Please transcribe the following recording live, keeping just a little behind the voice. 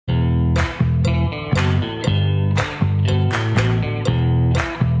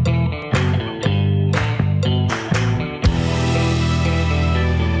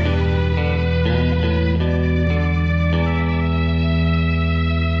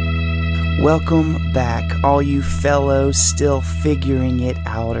Welcome back, all you fellow still figuring it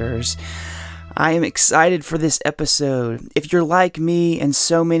outers. I am excited for this episode. If you're like me and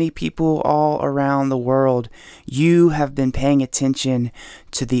so many people all around the world, you have been paying attention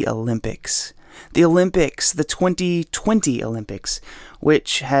to the Olympics. The Olympics, the 2020 Olympics,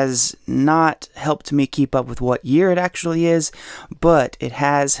 which has not helped me keep up with what year it actually is, but it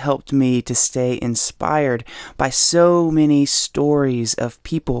has helped me to stay inspired by so many stories of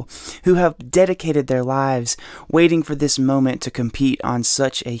people who have dedicated their lives waiting for this moment to compete on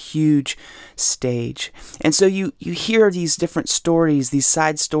such a huge stage. And so you hear these different stories, these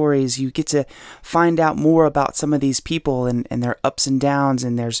side stories, you get to find out more about some of these people and their ups and downs,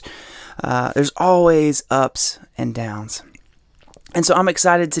 and there's always ups and downs. And so I'm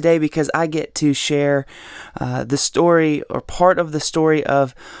excited today because I get to share the story, or part of the story,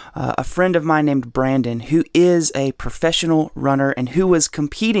 of a friend of mine named Brandon, who is a professional runner and who was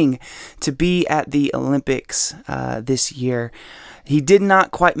competing to be at the Olympics this year. He did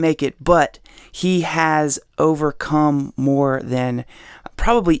not quite make it, but he has overcome more than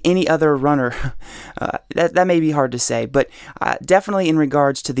probably any other runner. That may be hard to say, but definitely in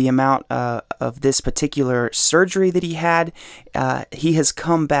regards to the amount of this particular surgery that he had, he has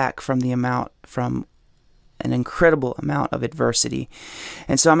come back from an incredible amount of adversity.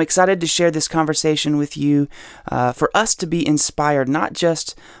 And so I'm excited to share this conversation with you, for us to be inspired, not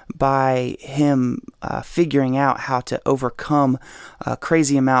just by him figuring out how to overcome a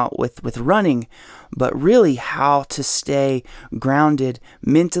crazy amount with running, but really how to stay grounded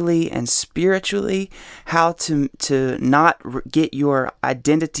mentally and spiritually, how to not get your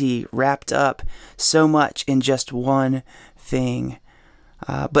identity wrapped up so much in just one thing.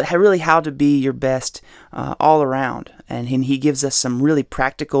 But really how to be your best all around. And he gives us some really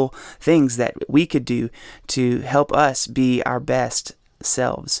practical things that we could do to help us be our best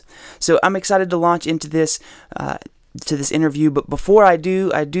selves. So I'm excited to launch into this interview. But before I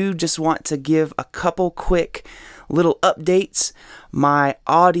do just want to give a couple quick little updates. My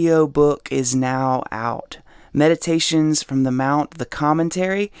audio book is now out. Meditations from the Mount, the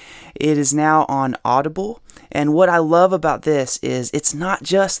commentary. It is now on Audible. And what I love about this is it's not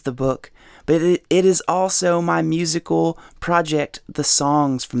just the book, but it is also my musical project, The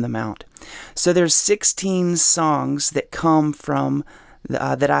Songs from the Mount. So there's 16 songs that come from,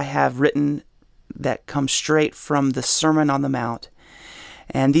 that I have written, that come straight from the Sermon on the Mount.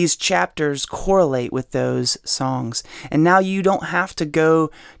 And these chapters correlate with those songs. And now you don't have to go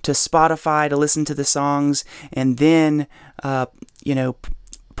to Spotify to listen to the songs and then,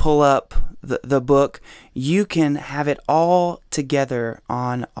 pull up the book. You can have it all together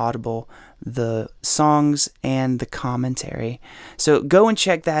on Audible, the songs and the commentary. So go and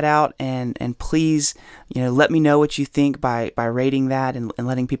check that out, and please, let me know what you think by rating that and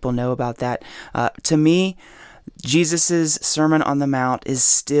letting people know about that. To me, Jesus's Sermon on the Mount is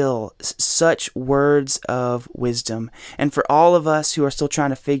still such words of wisdom. And for all of us who are still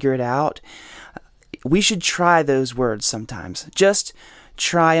trying to figure it out, we should try those words sometimes. Just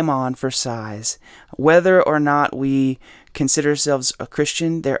try them on for size. Whether or not we consider ourselves a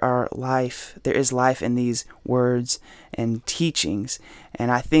Christian, there is life in these words and teachings,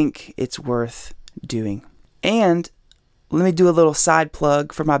 and I think it's worth doing. And let me do a little side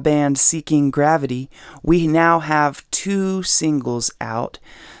plug for my band Seeking Gravity. We now have 2 singles out.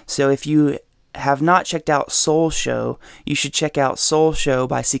 So if you have not checked out Soul Show, you should check out Soul Show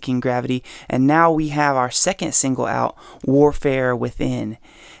by Seeking Gravity. And now we have our 2nd single out, Warfare Within.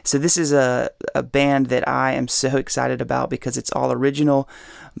 So this is a band that I am so excited about because it's all original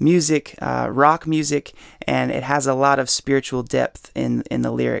music, rock music, and it has a lot of spiritual depth in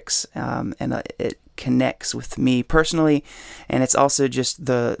the lyrics, and it connects with me personally, and it's also just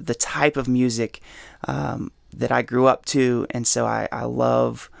the type of music that I grew up to, and so I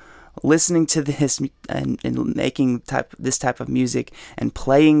love listening to this and making this type of music and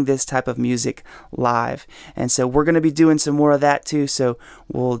playing this type of music live. And so we're going to be doing some more of that too, so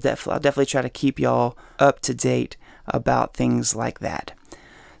I'll definitely try to keep y'all up to date about things like that.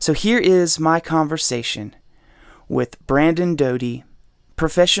 So here is my conversation with Brandon Doughty,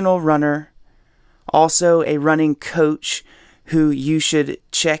 professional runner, also a running coach, who you should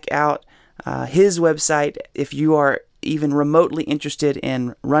check out his website if you are even remotely interested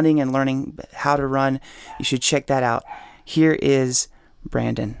in running and learning how to run. You should check that out. Here is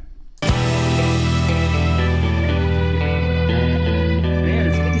Brandon. Man,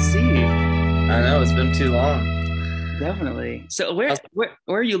 it's good to see you. I know, it's been too long. Definitely. So where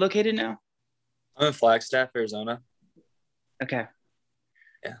are you located now? I'm in Flagstaff, Arizona. Okay.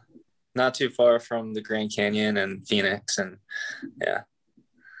 Yeah. Not too far from the Grand Canyon and Phoenix, and yeah.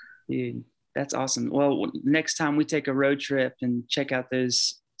 Dude, That's awesome. Well, next time we take a road trip and check out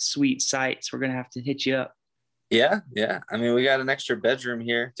those sweet sites, we're gonna have to hit you up. Yeah, yeah. I mean, we got an extra bedroom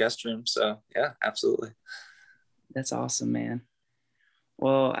here, guest room. So yeah, absolutely. That's awesome, man.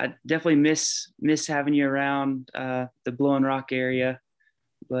 Well, I definitely miss having you around the Blowing Rock area,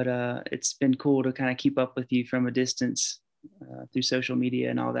 but it's been cool to kind of keep up with you from a distance through social media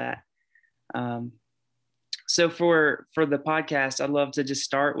and all that. Um, so for the podcast, I'd love to just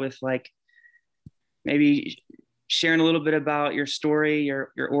start with like maybe sharing a little bit about your story,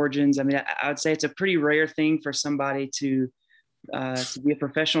 your origins. I mean, I would say it's a pretty rare thing for somebody to be a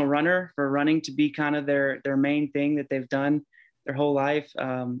professional runner, for running to be kind of their main thing that they've done their whole life.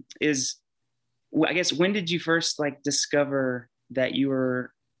 Is I guess, when did you first like discover that you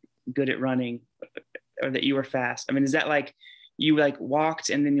were good at running or that you were fast? I mean, is that like you like walked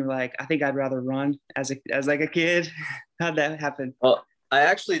and then you're like, I think I'd rather run as like a kid? How'd that happen? Well, I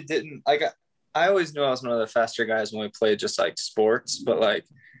actually didn't like. I always knew I was one of the faster guys when we played just like sports, but like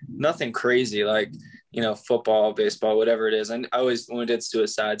nothing crazy, like football, baseball, whatever it is. And I always, when we did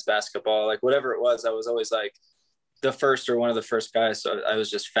suicides, basketball, like whatever it was, I was always like the first or one of the first guys. So I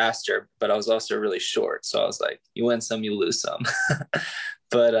was just faster, but I was also really short. So I was like, you win some, you lose some.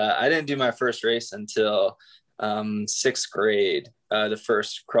 But I didn't do my first race until sixth grade, the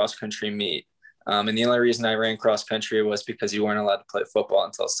first cross country meet. And the only reason I ran cross country was because you weren't allowed to play football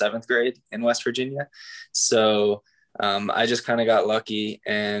until seventh grade in West Virginia. So I just kind of got lucky,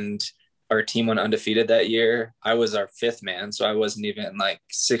 and our team went undefeated that year. I was our fifth man, so I wasn't even like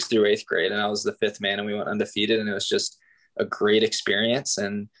sixth through eighth grade, and I was the fifth man, and we went undefeated, and it was just a great experience,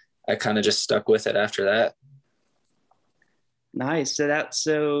 and I kind of just stuck with it after that. Nice.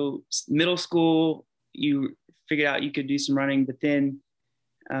 So middle school, you figured out you could do some running, but then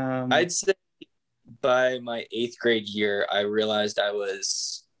I'd say by my eighth grade year, I realized I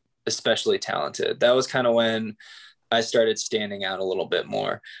was especially talented. That was kind of when I started standing out a little bit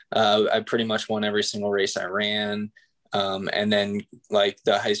more. I pretty much won every single race I ran. And then like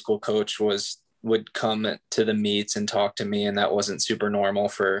the high school coach would come to the meets and talk to me. And that wasn't super normal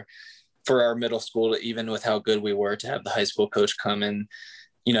for our middle school, even with how good we were, to have the high school coach come in,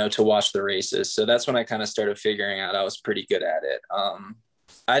 to watch the races. So that's when I kind of started figuring out I was pretty good at it.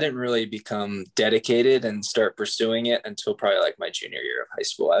 I didn't really become dedicated and start pursuing it until probably like my junior year of high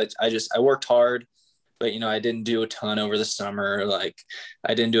school. I worked hard, but I didn't do a ton over the summer. Like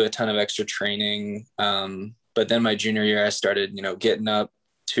I didn't do a ton of extra training. But then my junior year, I started, getting up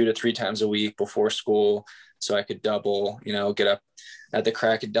 2 to 3 times a week before school so I could double, get up at the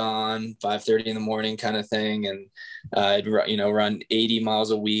crack of dawn, 5:30 in the morning kind of thing. And I'd, run 80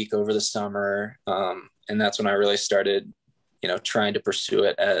 miles a week over the summer. And that's when I really started, trying to pursue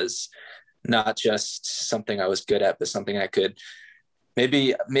it as not just something I was good at, but something I could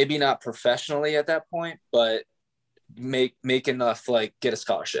maybe not professionally at that point, but make enough, like get a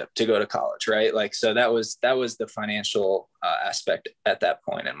scholarship to go to college. Right. Like, so that was the financial aspect at that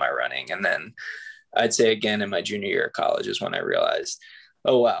point in my running. And then I'd say again, in my junior year of college is when I realized,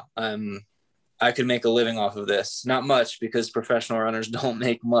 oh, wow, I could make a living off of this. Not much, because professional runners don't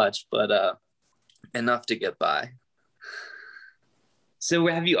make much, but enough to get by. So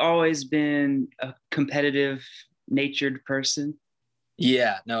have you always been a competitive natured person?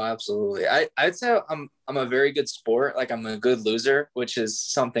 Yeah, no, absolutely. I'd say I'm a very good sport. Like I'm a good loser, which is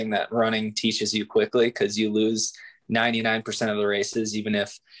something that running teaches you quickly, because you lose 99% of the races, even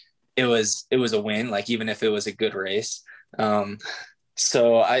if it was a win, like even if it was a good race.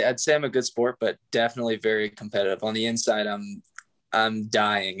 So I'd say I'm a good sport, but definitely very competitive. On the inside, I'm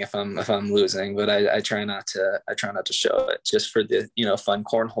dying if I'm losing, but I try not to show it, just for the fun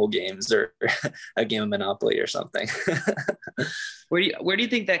cornhole games or a game of Monopoly or something. Where do you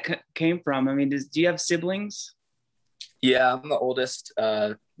think that came from? I mean, do you have siblings? Yeah, I'm the oldest.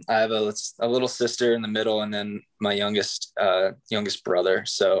 I have a little sister in the middle, and then my youngest brother.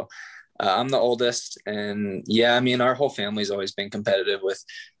 So I'm the oldest, and yeah, I mean, our whole family's always been competitive with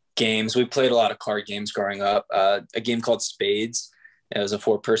games. We played a lot of card games growing up. A game called Spades. It was a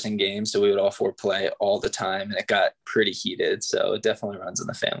 4-person game, so we would all 4 play all the time, and it got pretty heated. So it definitely runs in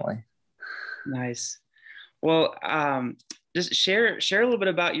the family. Nice. Well, just share a little bit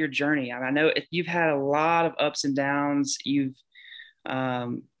about your journey. I mean, I know you've had a lot of ups and downs. You've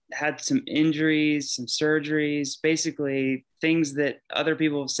had some injuries, some surgeries, basically things that other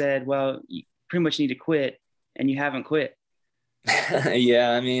people have said, well, you pretty much need to quit, and you haven't quit.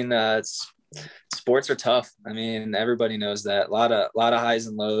 Yeah, I mean, sports are tough. I mean, everybody knows that. A lot of highs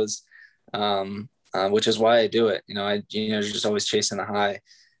and lows, which is why I do it. You're just always chasing the high.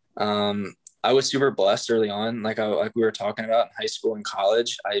 I was super blessed early on. Like we were talking about in high school and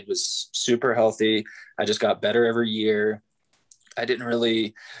college, I was super healthy. I just got better every year. I didn't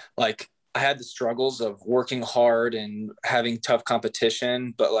really like, I had the struggles of working hard and having tough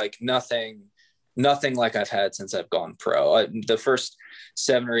competition, but like nothing like I've had since I've gone pro. The first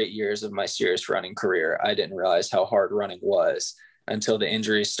 7 or 8 years of my serious running career, I didn't realize how hard running was until the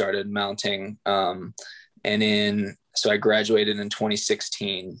injuries started mounting. So I graduated in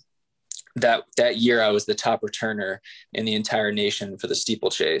 2016. That year, I was the top returner in the entire nation for the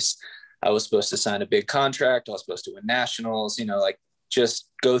steeplechase. I was supposed to sign a big contract. I was supposed to win nationals, like just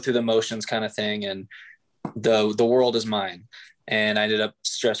go through the motions kind of thing. And the world is mine. And I ended up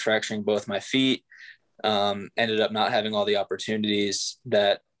stress fracturing both my feet. Ended up not having all the opportunities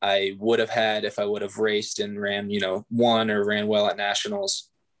that I would have had if I would have raced and ran, won or ran well at nationals.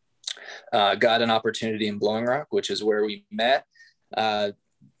 Got an opportunity in Blowing Rock, which is where we met.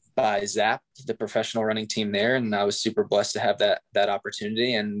 By Zap, the professional running team there. And I was super blessed to have that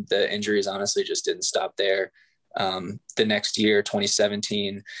opportunity. And the injuries honestly just didn't stop there. The next year,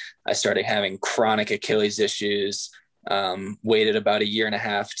 2017, I started having chronic Achilles issues. Waited about a year and a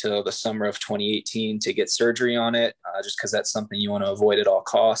half till the summer of 2018 to get surgery on it, just because that's something you want to avoid at all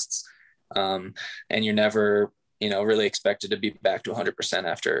costs. And you're never, really expected to be back to 100%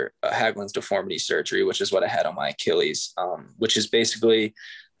 after Haglund's deformity surgery, which is what I had on my Achilles, which is basically,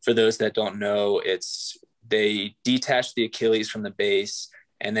 for those that don't know, they detach the Achilles from the base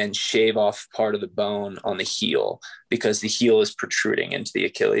and then shave off part of the bone on the heel because the heel is protruding into the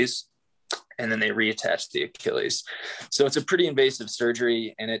Achilles, and then they reattach the Achilles. So it's a pretty invasive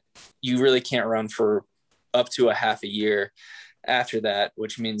surgery, and you really can't run for up to a half a year after that,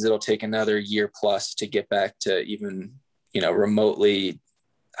 which means it'll take another year plus to get back to even, remotely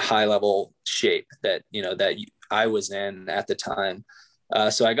high level shape that I was in at the time.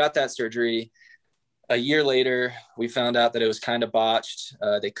 So I got that surgery. A year later, we found out that it was kind of botched.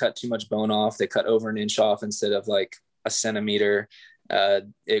 They cut too much bone off. They cut over an inch off instead of like a centimeter.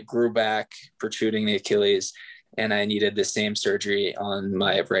 It grew back, protruding the Achilles, and I needed the same surgery on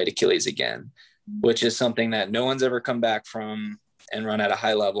my right Achilles again, which is something that no one's ever come back from and run at a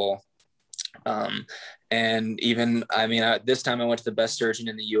high level. And even, this time I went to the best surgeon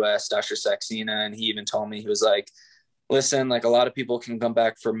in the US, Dr. Saxena, and he even told me, he was like, listen, like a lot of people can come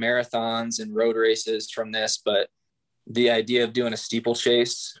back for marathons and road races from this, but the idea of doing a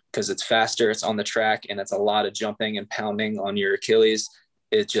steeplechase, because it's faster, it's on the track, and it's a lot of jumping and pounding on your Achilles,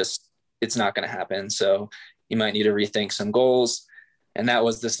 it's not going to happen. So you might need to rethink some goals. And that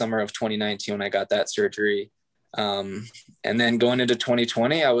was the summer of 2019 when I got that surgery. And then going into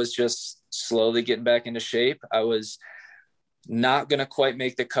 2020, I was just slowly getting back into shape. I was not going to quite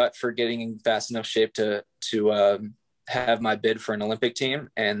make the cut for getting in fast enough shape to have my bid for an Olympic team.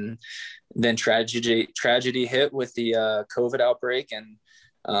 And then tragedy hit with the COVID outbreak.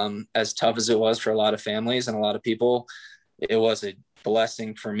 And as tough as it was for a lot of families and a lot of people, it was a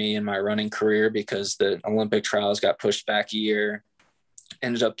blessing for me in my running career because the Olympic trials got pushed back a year.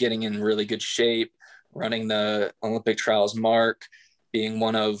 Ended up getting in really good shape, running the Olympic trials mark, being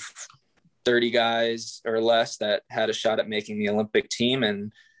one of 30 guys or less that had a shot at making the Olympic team.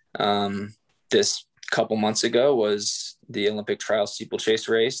 And this couple months ago was the Olympic trial steeplechase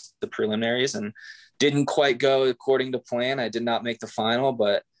race, the preliminaries, and didn't quite go according to plan. I did not make the final,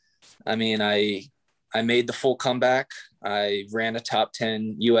 but I made the full comeback. I ran a top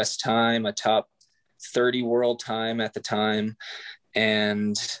 10 US time, a top 30 world time at the time.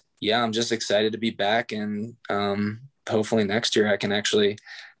 And yeah, I'm just excited to be back. And hopefully next year I can actually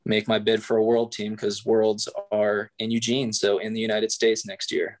make my bid for a world team, because worlds are in Eugene. So in the United States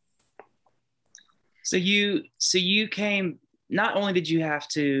next year. So you came, not only did you have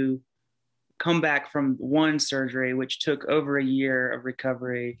to come back from one surgery, which took over a year of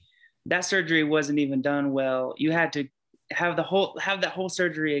recovery, that surgery wasn't even done well. You had to have that whole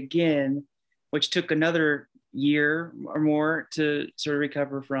surgery again, which took another year or more to sort of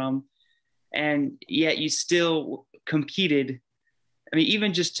recover from. And yet you still competed. I mean,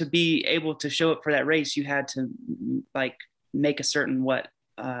 even just to be able to show up for that race, you had to like make a certain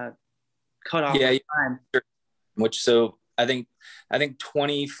cut off time. Which, so I think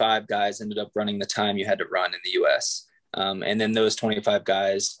 25 guys ended up running the time you had to run in the US. And then those 25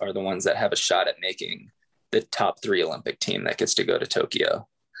 guys are the ones that have a shot at making the top 3 Olympic team that gets to go to Tokyo.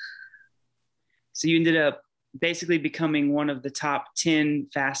 So you ended up basically becoming one of the top 10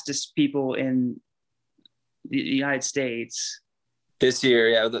 fastest people in the United States. This year,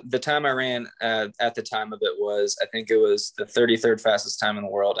 yeah. The time I ran at the time of it was, I think it was the 33rd fastest time in the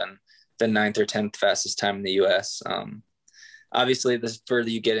world and the 9th or 10th fastest time in the US. obviously the further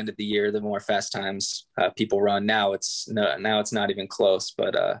you get into the year, the more fast times people run. Now it's not even close,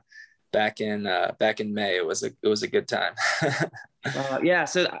 but back in May, it was a good time. Yeah.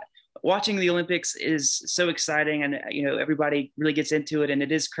 So watching the Olympics is so exciting, and everybody really gets into it, and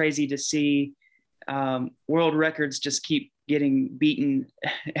it is crazy to see world records just keep getting beaten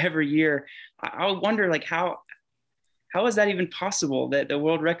every year. I wonder, like, how is that even possible, that the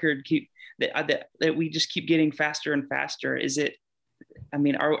world record that we just keep getting faster and faster? Is it, I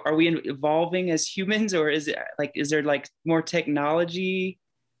mean, are we evolving as humans, or is there like more technology?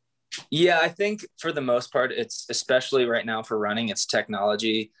 Yeah, I think for the most part, it's, especially right now for running, it's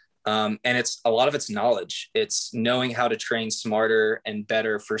technology. And it's a lot of it's knowledge. It's knowing how to train smarter and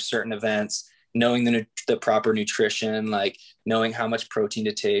better for certain events, knowing the proper nutrition, like knowing how much protein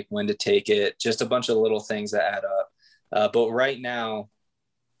to take, when to take it, just a bunch of little things that add up. But right now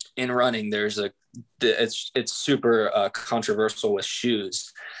in running, it's super controversial with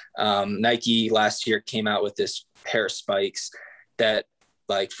shoes. Nike last year came out with this pair of spikes that,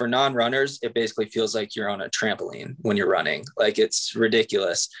 like, for non-runners, it basically feels like you're on a trampoline when you're running. Like, it's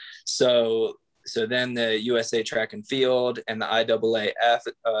ridiculous. So then the USA Track and Field and the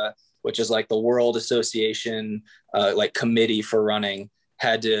IAAF, which is like the World Association, like committee for running,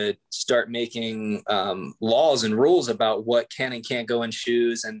 had to start making laws and rules about what can and can't go in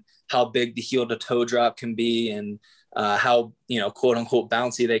shoes, and how big the heel to toe drop can be, and how, quote unquote,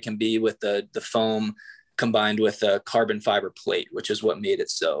 bouncy they can be with the foam combined with a carbon fiber plate, which is what made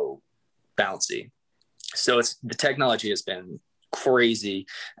it so bouncy. So the technology has been crazy,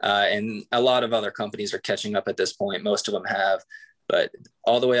 and a lot of other companies are catching up at this point. Most of them have, but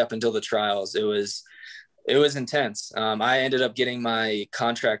all the way up until the trials, it was intense. I ended up getting my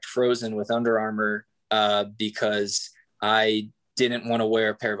contract frozen with Under Armour because I didn't want to wear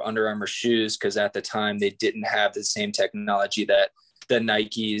a pair of Under Armour shoes, because at the time they didn't have the same technology that the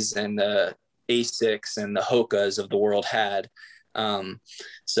Nikes and the Asics and the Hokas of the world had.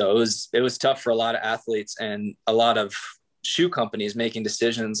 So it was tough for a lot of athletes, and a lot of shoe companies making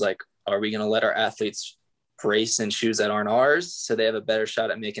decisions like, are we going to let our athletes race in shoes that aren't ours so they have a better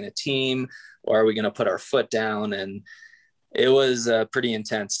shot at making a team, or are we going to put our foot down? And it was a pretty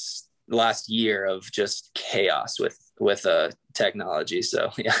intense last year of just chaos with technology.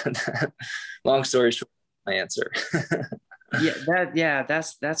 So yeah, long story short, my answer.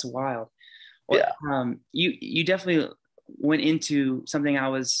 That's wild. Well, yeah. You definitely went into something I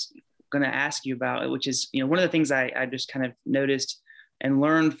was going to ask you about, which is, one of the things I just kind of noticed and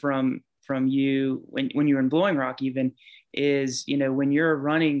learned from you when you were in Blowing Rock even, is, when you're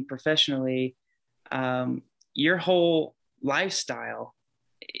running professionally, your whole lifestyle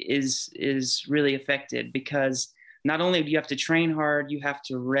is really affected, because not only do you have to train hard, you have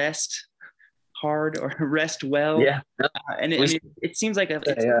to rest hard or rest well. Yeah. And it seems like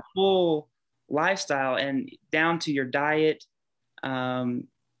it's a full lifestyle, and down to your diet. And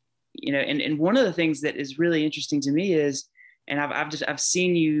one of the things that is really interesting to me is, and I've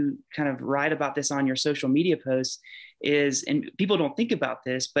seen you kind of write about this on your social media posts, is, and people don't think about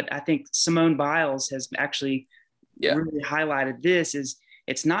this, but I think Simone Biles has actually really highlighted this, is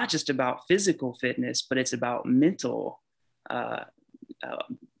it's not just about physical fitness, but it's about mental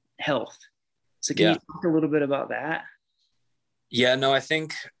health. So can you talk a little bit about that? Yeah, no, I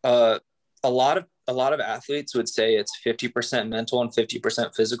think a lot of athletes would say it's 50% mental and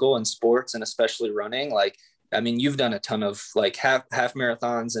 50% physical in sports, and especially running. Like, I mean, you've done a ton of like half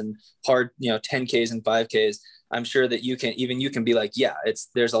marathons and hard, 10Ks and 5Ks. I'm sure that you can be like, yeah,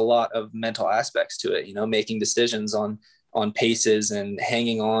 there's a lot of mental aspects to it, making decisions on paces and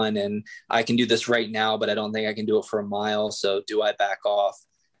hanging on, and I can do this right now, but I don't think I can do it for a mile. So do I back off?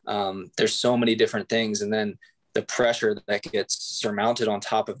 There's so many different things. And then the pressure that gets surmounted on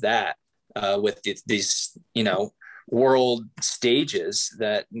top of that, with these, world stages,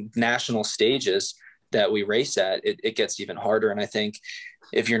 that national stages that we race at, it gets even harder. And I think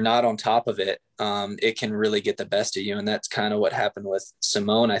if you're not on top of it, it can really get the best of you. And that's kind of what happened with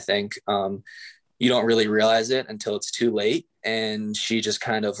Simone. I think, you don't really realize it until it's too late. And she just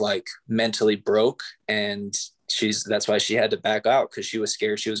kind of like mentally broke, and that's why she had to back out, because she was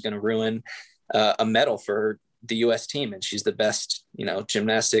scared she was going to ruin a medal for the US team. And she's the best,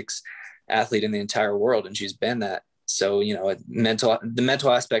 gymnastics athlete in the entire world. And she's been that. So, the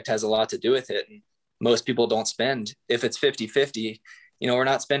mental aspect has a lot to do with it. And most people don't spend, if it's 50-50, we're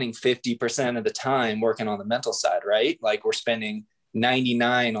not spending 50% of the time working on the mental side, right? Like, we're spending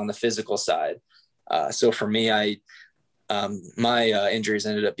 99 on the physical side. So for me, My injuries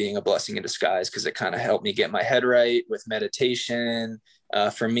ended up being a blessing in disguise because it kind of helped me get my head right with meditation.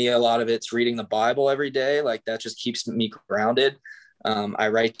 For me, a lot of it's reading the Bible every day. Like that just keeps me grounded. I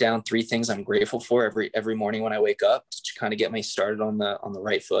write down 3 things I'm grateful for every morning when I wake up to kind of get me started on the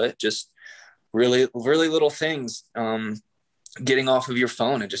right foot. Just really, really little things. Getting off of your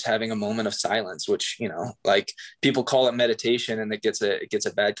phone and just having a moment of silence, which, like people call it meditation and it gets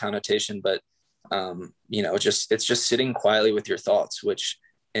a bad connotation, but it's just sitting quietly with your thoughts, which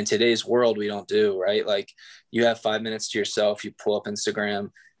in today's world we don't do, right? Like you have 5 minutes to yourself, you pull up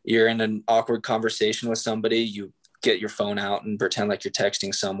Instagram, you're in an awkward conversation with somebody, you get your phone out and pretend like you're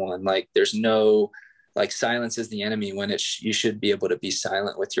texting someone. Like there's no, like, silence is the enemy when you should be able to be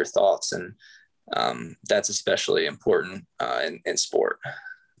silent with your thoughts. And that's especially important in sport.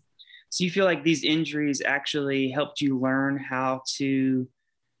 So you feel like these injuries actually helped you learn how to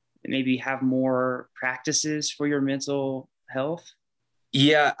maybe have more practices for your mental health?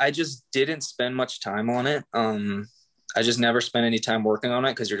 Yeah, I just didn't spend much time on it. I just never spent any time working on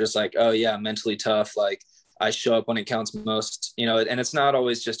it because you're just like, oh yeah, mentally tough. Like I show up when it counts most, and it's not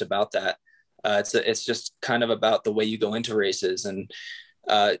always just about that. It's just kind of about the way you go into races. And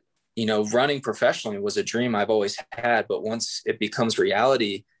running professionally was a dream I've always had, but once it becomes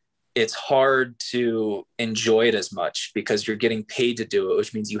reality, it's hard to enjoy it as much because you're getting paid to do it,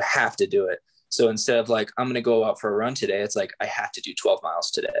 which means you have to do it. So instead of like, I'm going to go out for a run today, it's like, I have to do 12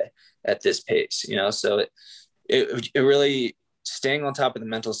 miles today at this pace, so it really, staying on top of the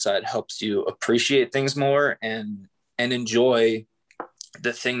mental side helps you appreciate things more and enjoy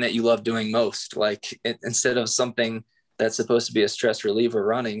the thing that you love doing most. Like instead of something that's supposed to be a stress reliever,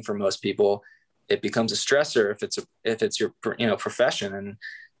 running for most people, it becomes a stressor if it's your profession, and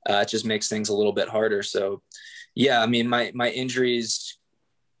it just makes things a little bit harder. So yeah, I mean, my injuries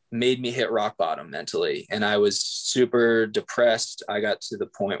made me hit rock bottom mentally, and I was super depressed. I got to the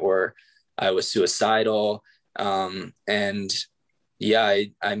point where I was suicidal, and yeah,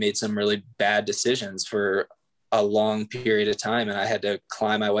 I made some really bad decisions for a long period of time, and I had to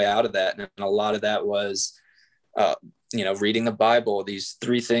climb my way out of that. And a lot of that was reading the Bible, these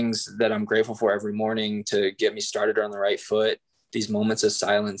 3 things that I'm grateful for every morning to get me started on the right foot, these moments of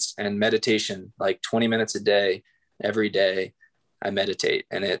silence, and meditation, like 20 minutes a day, every day I meditate,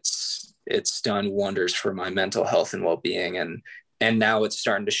 and it's done wonders for my mental health and well-being. And now it's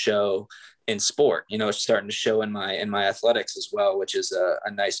starting to show in sport, it's starting to show in my athletics as well, which is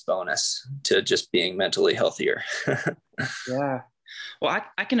a nice bonus to just being mentally healthier. Yeah. Well,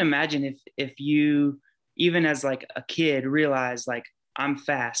 I can imagine if you, even as like a kid, realize like, I'm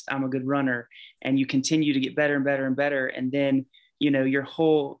fast, I'm a good runner, and you continue to get better and better and better. And then, your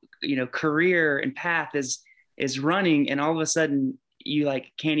whole, career and path is running. And all of a sudden you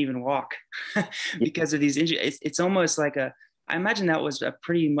like can't even walk because of these injuries. It's almost like I imagine that was a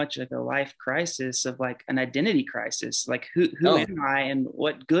pretty much like a life crisis of like an identity crisis. Like who am I and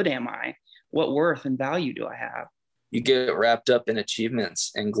what good am I? What worth and value do I have? You get wrapped up in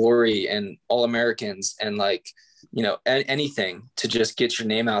achievements and glory and All-Americans and like, anything to just get your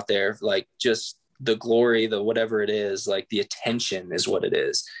name out there. Like just the glory, the whatever it is, like the attention is what it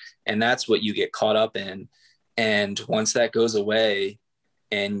is. And that's what you get caught up in. And once that goes away,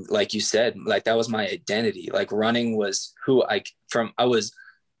 and like you said, like that was my identity. Like running was I was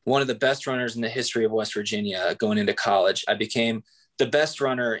one of the best runners in the history of West Virginia going into college. I became the best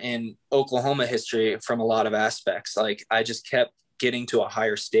runner in Oklahoma history from a lot of aspects. Like I just kept getting to a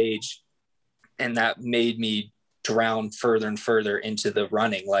higher stage, and that made me drown further and further into the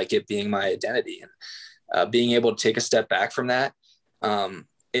running, like it being my identity. And being able to take a step back from that,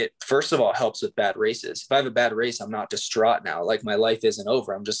 it first of all helps with bad races. If I have a bad race, I'm not distraught now. Like my life isn't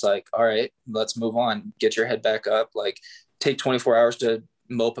over. I'm just like, all right, let's move on. Get your head back up. Like take 24 hours to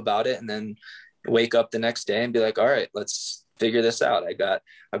mope about it, and then wake up the next day and be like, all right, let's figure this out. I got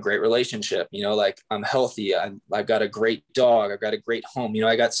a great relationship, like I'm healthy. I've got a great dog. I've got a great home.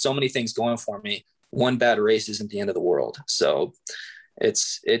 I got so many things going for me. One bad race isn't the end of the world. So it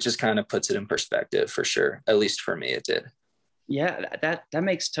just kind of puts it in perspective for sure. At least for me, it did. Yeah, that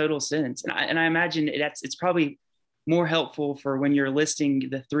makes total sense. And I imagine it's probably more helpful for when you're listing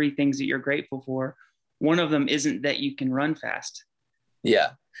the 3 things that you're grateful for. One of them isn't that you can run fast.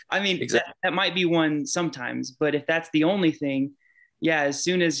 Yeah. I mean, exactly. that might be one sometimes, but if that's the only thing, yeah, as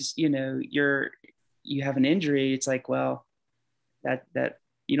soon as, you have an injury, it's like, well, that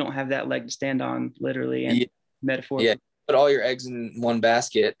you don't have that leg to stand on, literally and metaphorically. Yeah. Put all your eggs in one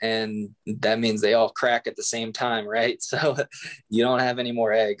basket, and that means they all crack at the same time, right? So you don't have any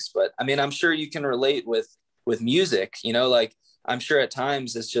more eggs. But I mean, I'm sure you can relate with music, like I'm sure at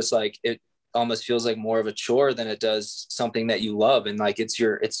times it's just like almost feels like more of a chore than it does something that you love. And like, it's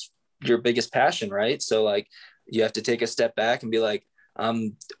your biggest passion, right? So like, you have to take a step back and be like,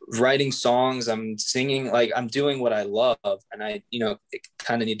 I'm writing songs, I'm singing, like I'm doing what I love. And I,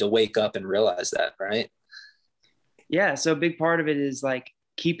 kind of need to wake up and realize that, right? Yeah. So a big part of it is like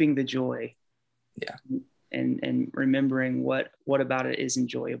keeping the joy. Yeah. And remembering what about it is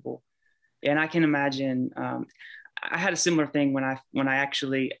enjoyable. And I can imagine, I had a similar thing when I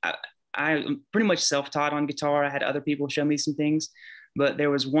actually, I'm pretty much self-taught on guitar. I had other people show me some things, but there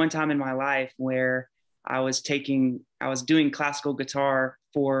was one time in my life where I was doing classical guitar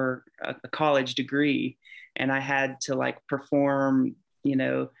for a college degree, and I had to like perform,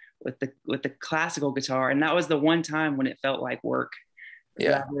 with the classical guitar. And that was the one time when it felt like work,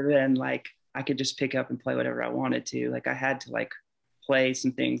 rather than like, I could just pick up and play whatever I wanted to. Like I had to like play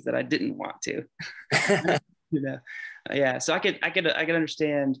some things that I didn't want to, Yeah. So I could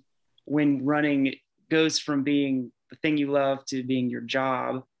understand when running goes from being the thing you love to being your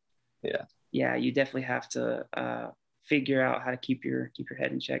job. Yeah. Yeah. You definitely have to figure out how to keep your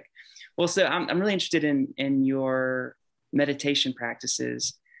head in check. Well, so I'm really interested in your meditation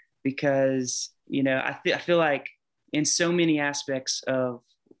practices, because, I feel like in so many aspects of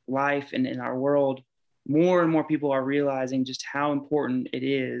life and in our world, more and more people are realizing just how important it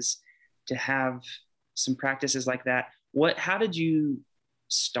is to have some practices like that. How did you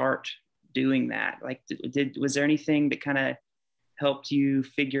start doing that? Like, was there anything that kind of helped you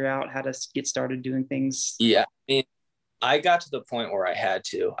figure out how to get started doing things? Yeah. I mean, I got to the point where I had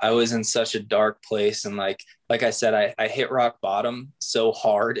to. I was in such a dark place. And like I said, I hit rock bottom so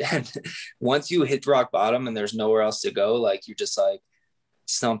hard. And once you hit rock bottom and there's nowhere else to go, like you're just like,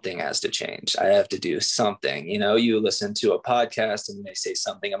 something has to change. I have to do something. You listen to a podcast and they say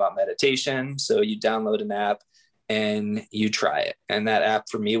something about meditation. So you download an app and you try it. And that app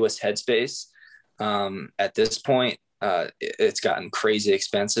for me was Headspace. At this point, it's gotten crazy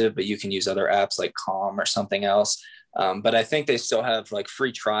expensive, but you can use other apps like Calm or something else. But I think they still have like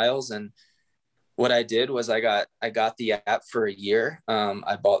free trials. And what I did was I got the app for a year.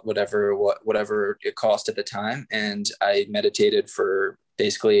 I bought whatever it cost at the time, and I meditated for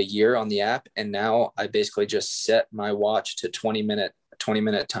basically a year on the app. And now I basically just set my watch to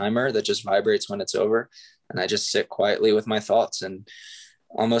 20-minute timer that just vibrates when it's over. And I just sit quietly with my thoughts and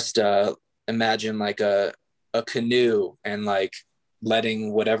almost imagine like a canoe, and like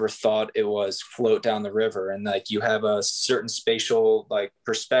letting whatever thought it was float down the river. And like you have a certain spatial like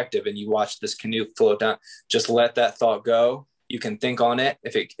perspective and you watch this canoe float down. Just let that thought go. You can think on it.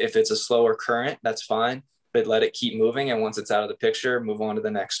 If it's a slower current, that's fine, but let it keep moving. And once it's out of the picture, move on to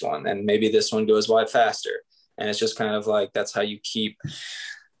the next one. And maybe this one goes wide faster. And it's just kind of like, that's how you keep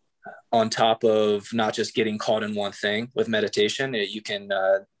on top of not just getting caught in one thing with meditation. You can,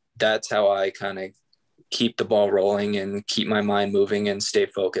 that's how I kind of keep the ball rolling and keep my mind moving and stay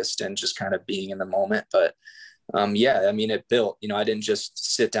focused and just kind of being in the moment. But yeah, I mean, it built, I didn't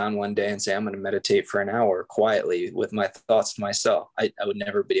just sit down one day and say, I'm going to meditate for an hour quietly with my thoughts to myself. I would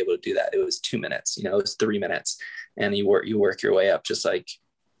never be able to do that. It was 2 minutes, it was 3 minutes, and you work your way up just like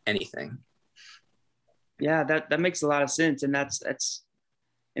anything. Yeah, that makes a lot of sense. And that's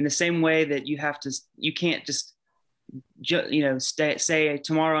in the same way that you can't just say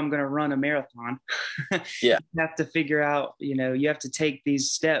tomorrow I'm going to run a marathon. Yeah. You have to figure out, you have to take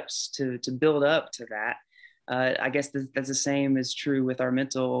these steps to build up to that. I guess that's the same is true with our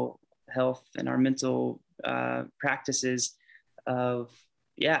mental health and our mental practices of,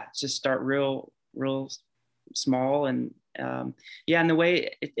 just start real small. And and the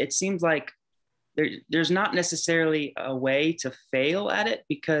way it seems like there's not necessarily a way to fail at it,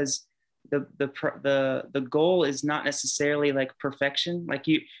 because the goal is not necessarily like perfection. Like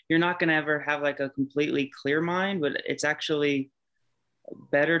you're not going to ever have like a completely clear mind, but it's actually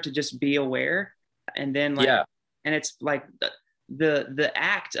better to just be aware. And then and it's like the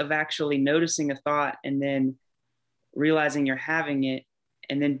act of actually noticing a thought and then realizing you're having it,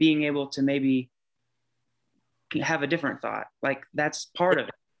 and then being able to maybe have a different thought. Like that's part of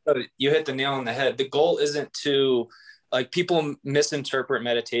it. You hit the nail on the head. The goal isn't to, like, people misinterpret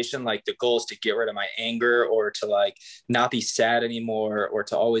meditation like the goal is to get rid of my anger or to like not be sad anymore or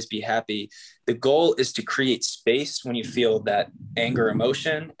to always be happy. The goal is to create space when you feel that anger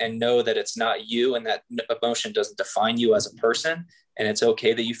emotion and know that it's not you, and that emotion doesn't define you as a person, and it's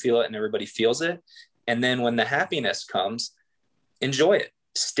okay that you feel it and everybody feels it. And then when the happiness comes, enjoy it,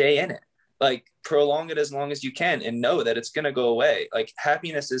 stay in it, like prolong it as long as you can, and know that it's going to go away. Like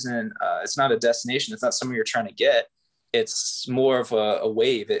happiness isn't, it's not a destination. It's not something you're trying to get. It's more of a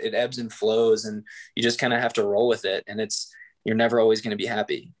wave. It ebbs and flows, and you just kind of have to roll with it. And it's you're never always going to be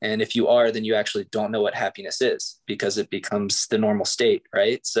happy. And if you are, then you actually don't know what happiness is, because it becomes the normal state,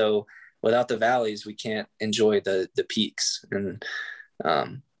 right? So without the valleys, we can't enjoy the peaks. And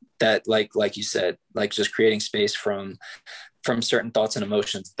that, like you said, like just creating space from certain thoughts and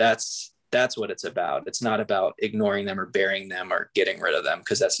emotions, that's what it's about. It's not about ignoring them or burying them or getting rid of them,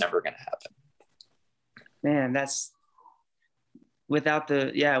 because that's never going to happen. Man, that's without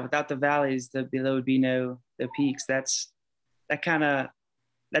the valleys, there would be no the peaks. That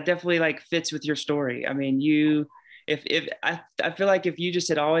definitely like fits with your story. I mean, if I feel like if you just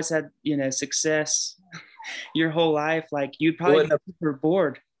had always had, success your whole life, like you'd probably be super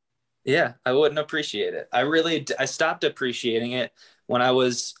bored. Yeah, I wouldn't appreciate it. I stopped appreciating it when I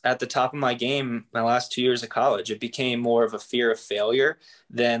was at the top of my game my last 2 years of college. It became more of a fear of failure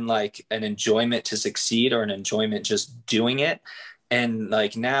than like an enjoyment to succeed or an enjoyment just doing it. And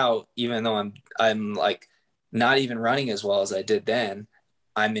like now, even though I'm like not even running as well as I did then,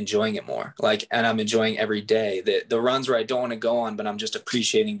 I'm enjoying it more. Like, and I'm enjoying every day. The runs where I don't want to go on, but I'm just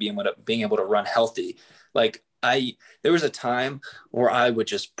appreciating being able to run healthy. Like there was a time where I would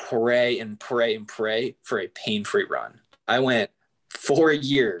just pray and pray and pray for a pain-free run. I went 4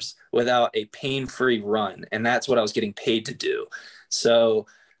 years without a pain-free run, and that's what I was getting paid to do. So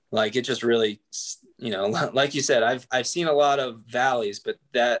like, it just really, like you said, I've seen a lot of valleys, but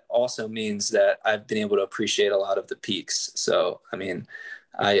that also means that I've been able to appreciate a lot of the peaks. So, I mean,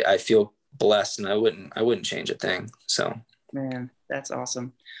 I feel blessed, and I wouldn't change a thing. So, man, that's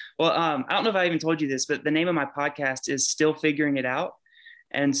awesome. Well, I don't know if I even told you this, but the name of my podcast is Still Figuring It Out.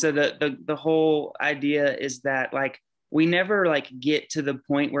 And so the whole idea is that like, we never like get to the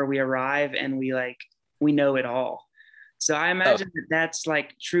point where we arrive and we know it all. So I imagine that's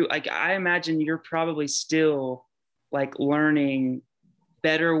like true. Like, I imagine you're probably still like learning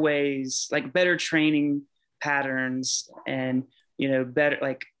better ways, like better training patterns, and, better,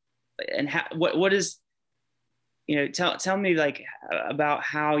 like, and what is, tell me like about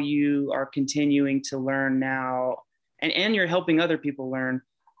how you are continuing to learn now, and you're helping other people learn.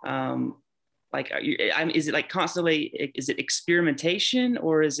 Like, is it like constantly, is it experimentation,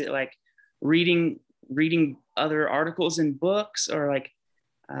 or is it like reading other articles and books, or like,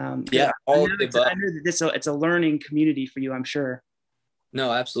 all of the above. I know that it's a learning community for you, I'm sure.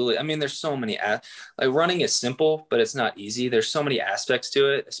 No, absolutely. I mean, there's so many, like, running is simple, but it's not easy. There's so many aspects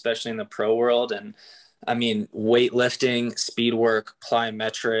to it, especially in the pro world. And I mean, weightlifting, speed work,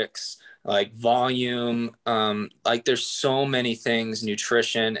 plyometrics, like volume, like there's so many things,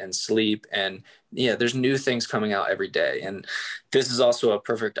 nutrition and sleep, and yeah, there's new things coming out every day. And this is also a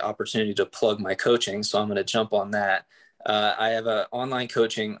perfect opportunity to plug my coaching. So I'm going to jump on that. I have a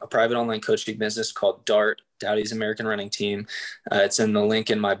private online coaching business called Doughty's American Running Team. It's in the link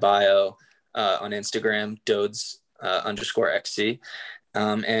in my bio on Instagram, Dodes _XC.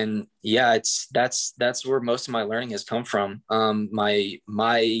 And yeah, that's where most of my learning has come from.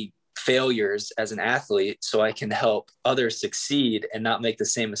 My failures as an athlete, so I can help others succeed and not make the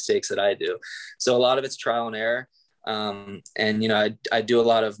same mistakes that I do. So a lot of it's trial and error. And, I do a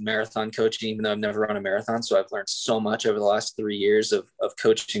lot of marathon coaching, even though I've never run a marathon. So I've learned so much over the last 3 years of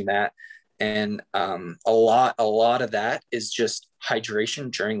coaching that. And a lot of that is just hydration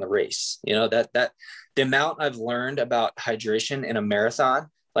during the race. That the amount I've learned about hydration in a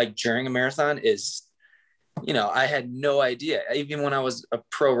marathon, like during a marathon, is, I had no idea, even when I was a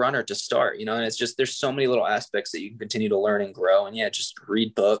pro runner to start, and it's just, there's so many little aspects that you can continue to learn and grow. And yeah, just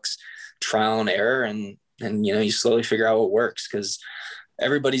read books, trial and error, and you slowly figure out what works, because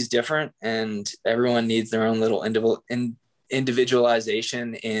everybody's different and everyone needs their own little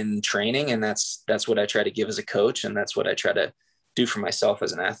individualization in training. And that's what I try to give as a coach. And that's what I try to do for myself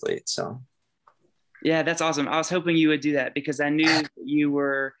as an athlete. So. Yeah, that's awesome. I was hoping you would do that, because I knew you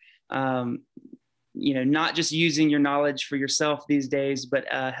were, not just using your knowledge for yourself these days, but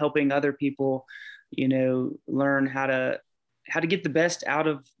helping other people, learn how to get the best out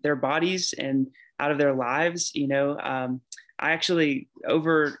of their bodies and out of their lives. I actually,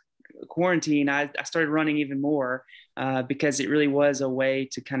 over quarantine, I started running even more because it really was a way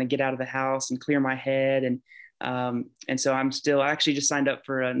to kind of get out of the house and clear my head. And so I actually just signed up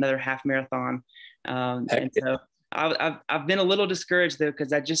for another half marathon. And so I've been a little discouraged though,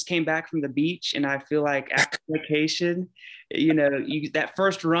 because I just came back from the beach, and I feel like after vacation, that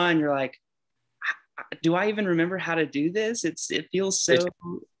first run, you're like, do I even remember how to do this? It feels so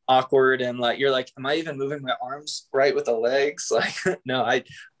awkward, and like, you're like, am I even moving my arms right with the legs? Like, no,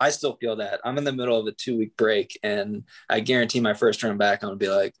 I still feel that. I'm in the middle of a 2-week break, and I guarantee my first run back, I'm gonna be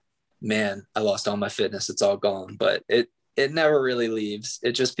like, man, I lost all my fitness. It's all gone. But it never really leaves.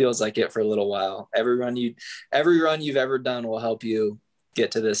 It just feels like it for a little while. Every run you've ever done will help you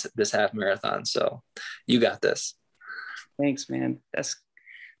get to this half marathon. So you got this. Thanks, man. That's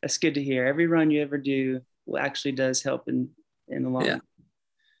good to hear. Every run you ever do actually does help in the long run.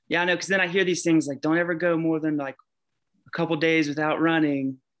 Yeah, I know. Because then I hear these things like, don't ever go more than like a couple days without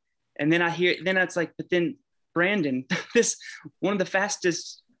running, and then it's like, but then Brandon, this one of the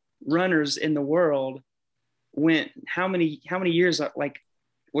fastest runners in the world, went how many years like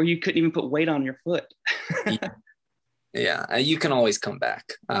where you couldn't even put weight on your foot. Yeah, you can always come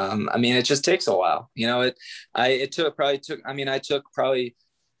back. I mean, it just takes a while. You know, I took probably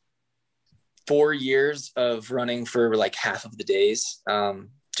 4 years of running for like half of the days,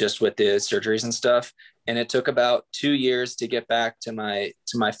 just with the surgeries and stuff. And it took about 2 years to get back to my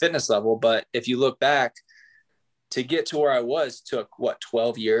fitness level. But if you look back, to get to where I was took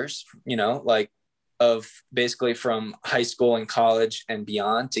 12 years, you know, like of basically from high school and college and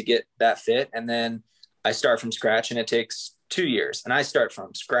beyond to get that fit. And then I start from scratch and it takes 2 years, and I start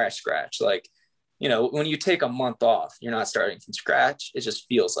from scratch. Like, you know, when you take a month off, you're not starting from scratch. It just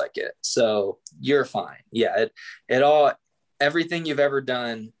feels like it. So you're fine. Yeah. Everything you've ever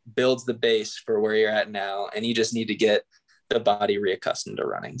done builds the base for where you're at now. And you just need to get the body reaccustomed to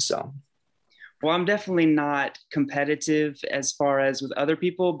running. So, well, I'm definitely not competitive as far as with other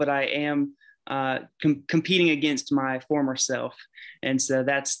people, but I am competing against my former self. And so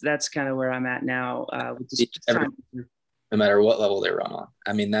that's kind of where I'm at now. With this time. No matter what level they run on.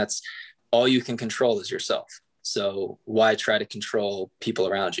 I mean, that's all you can control is yourself. So why try to control people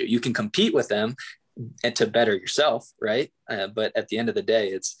around you? You can compete with them and to better yourself, right? But at the end of the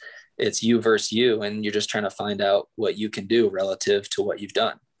day, it's you versus you, and you're just trying to find out what you can do relative to what you've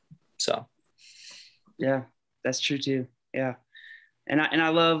done. So, yeah, that's true too. Yeah, and I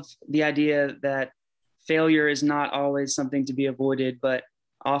love the idea that failure is not always something to be avoided, but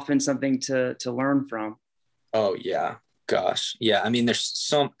often something to learn from. Oh yeah, gosh, yeah. I mean,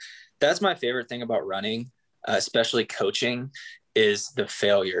 that's my favorite thing about running, especially coaching, is the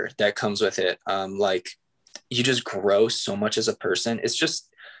failure that comes with it. Like, you just grow so much as a person. It's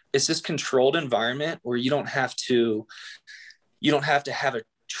this controlled environment where you don't have to have a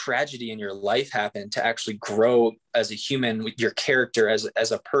tragedy in your life happen to actually grow as a human, your character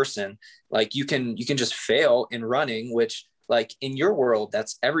as a person. Like, you can just fail in running, which, like, in your world,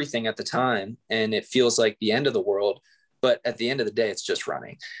 that's everything at the time, and it feels like the end of the world. But at the end of the day, it's just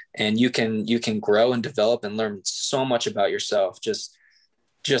running, and you can grow and develop and learn so much about yourself just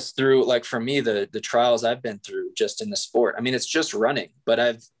through, like, for me, the trials I've been through just in the sport. I mean, it's just running, but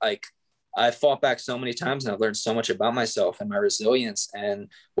I've fought back so many times, and I've learned so much about myself and my resilience and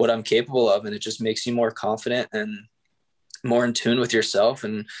what I'm capable of. And it just makes you more confident and more in tune with yourself.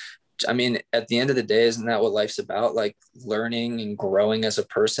 And I mean, at the end of the day, isn't that what life's about? Like, learning and growing as a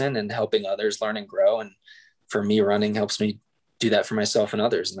person and helping others learn and grow. And for me, running helps me do that for myself and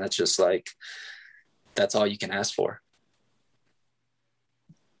others. And that's just like, that's all you can ask for.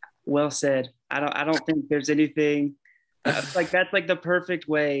 Well said. I don't think there's anything that's like the perfect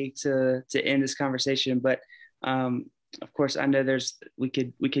way to end this conversation. But of course, I know we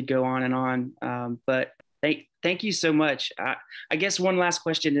could go on and on. But thank you so much. I guess one last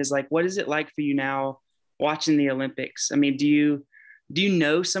question is, like, what is it like for you now watching the Olympics? I mean, do you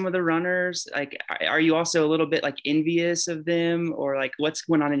know some of the runners? Like, are you also a little bit like envious of them, or like what's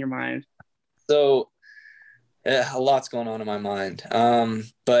going on in your mind? So a lot's going on in my mind.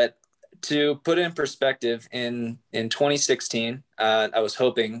 But to put it in perspective, in 2016, I was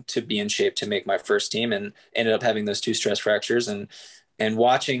hoping to be in shape to make my first team, and ended up having those 2 stress fractures. And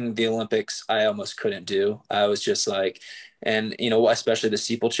watching the Olympics, I almost couldn't do. I was just like, and, you know, especially the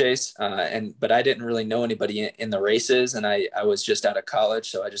steeplechase. But I didn't really know anybody in the races, and I was just out of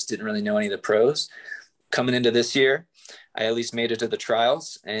college, so I just didn't really know any of the pros. Coming into this year, I at least made it to the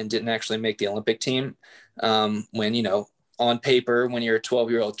trials and didn't actually make the Olympic team. When, you know, on paper, when you're a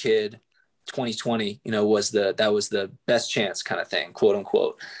 12-year-old kid, 2020, you know, that was the best chance kind of thing, quote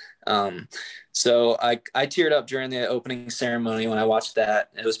unquote. So I teared up during the opening ceremony when I watched that.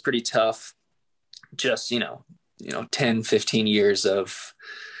 It was pretty tough. Just, you know, 10, 15 years of,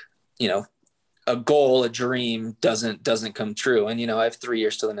 you know, a goal, a dream doesn't come true. And, you know, I have 3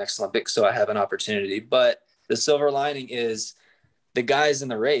 years to the next Olympics, so I have an opportunity. But the silver lining is the guys in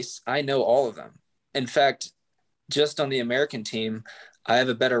the race, I know all of them. In fact, just on the American team, I have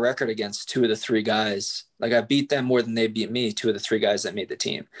a better record against 2 of the 3 guys. Like, I beat them more than they beat me, 2 of the 3 guys that made the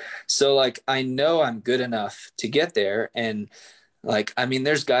team. So, like, I know I'm good enough to get there. And, like, I mean,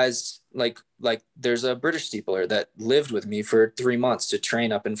 there's guys like there's a British steepler that lived with me for 3 months to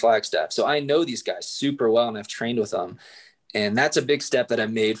train up in Flagstaff. So I know these guys super well and I've trained with them. And that's a big step that I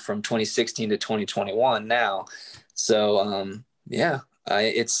made from 2016 to 2021 now. So yeah,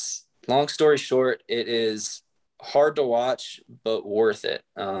 it's long story short, it is hard to watch, but worth it.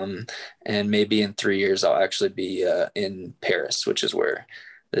 And maybe in 3 years, I'll actually be in Paris, which is where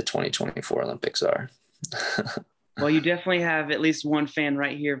the 2024 Olympics are. Well, you definitely have at least one fan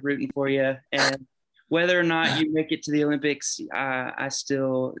right here rooting for you. And whether or not you make it to the Olympics, I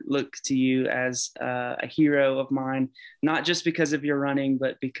still look to you as a hero of mine, not just because of your running,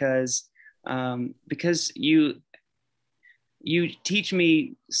 but because you teach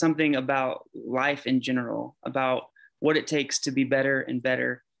me something about life in general, about what it takes to be better and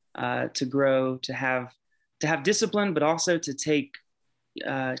better, to grow, to have discipline, but also to take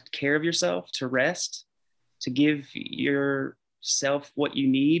care of yourself, to rest, to give yourself what you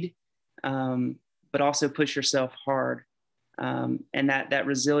need, but also push yourself hard. And that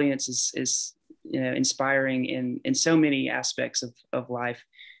resilience is inspiring in so many aspects of life.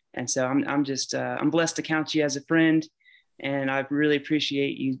 And so I'm blessed to count you as a friend. And I really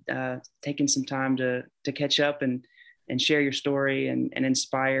appreciate you taking some time to catch up and share your story and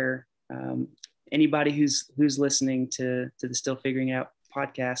inspire anybody who's listening to the Still Figuring It Out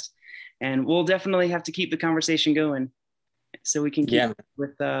podcast. And we'll definitely have to keep the conversation going so we can keep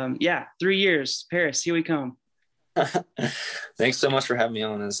with 3 years, Paris, here we come. Thanks so much for having me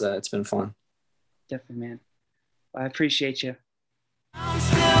on. It's been fun. Definitely, man. I appreciate you. I'm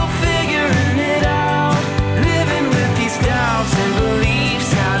still figuring it out, living with these doubts and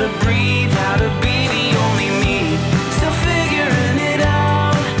beliefs, how to breathe, how to be the only me. Still figuring it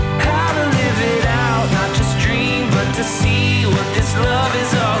out, how to live it out, not just dream, but to see what this love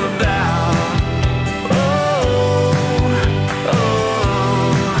is all about.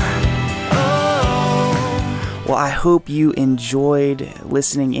 Well, I hope you enjoyed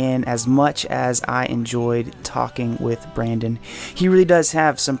listening in as much as I enjoyed talking with Brandon. He really does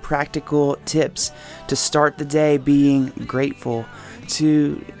have some practical tips to start the day being grateful,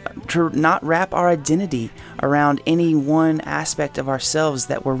 to not wrap our identity around any one aspect of ourselves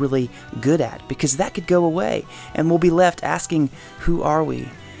that we're really good at, because that could go away and we'll be left asking, who are we?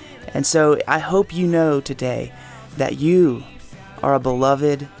 And so I hope you know today that you are a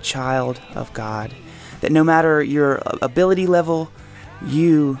beloved child of God, that no matter your ability level,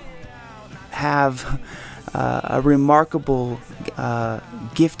 you have a remarkable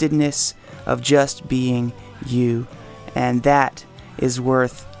giftedness of just being you. And that is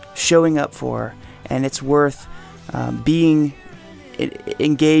worth showing up for, and it's worth being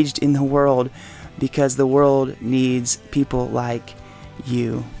engaged in the world, because the world needs people like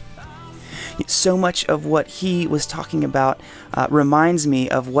you. So much of what he was talking about reminds me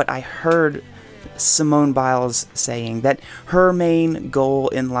of what I heard Simone Biles saying, that her main goal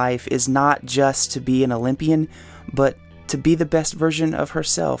in life is not just to be an Olympian, but to be the best version of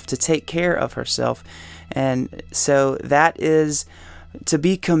herself, to take care of herself. And so that is to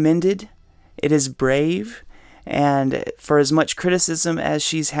be commended. It is brave. And for as much criticism as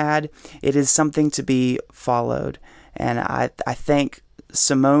she's had, it is something to be followed. And I thank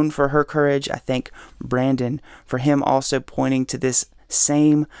Simone for her courage. I thank Brandon for him also pointing to this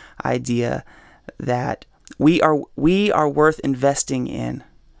same idea that we are worth investing in.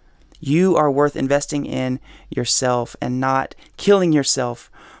 You are worth investing in yourself and not killing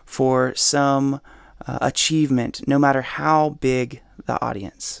yourself for some achievement, no matter how big the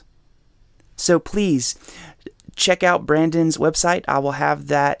audience. So please check out Brandon's website. I will have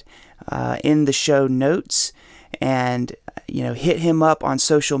that in the show notes. And hit him up on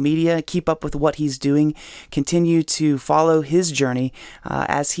social media, keep up with what he's doing, continue to follow his journey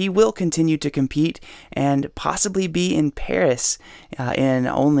as he will continue to compete and possibly be in Paris in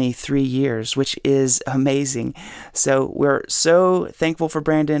only 3 years, which is amazing. So we're so thankful for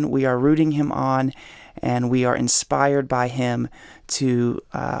Brandon. We are rooting him on, and we are inspired by him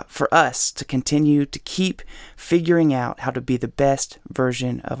for us to continue to keep figuring out how to be the best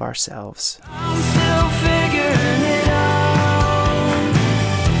version of ourselves.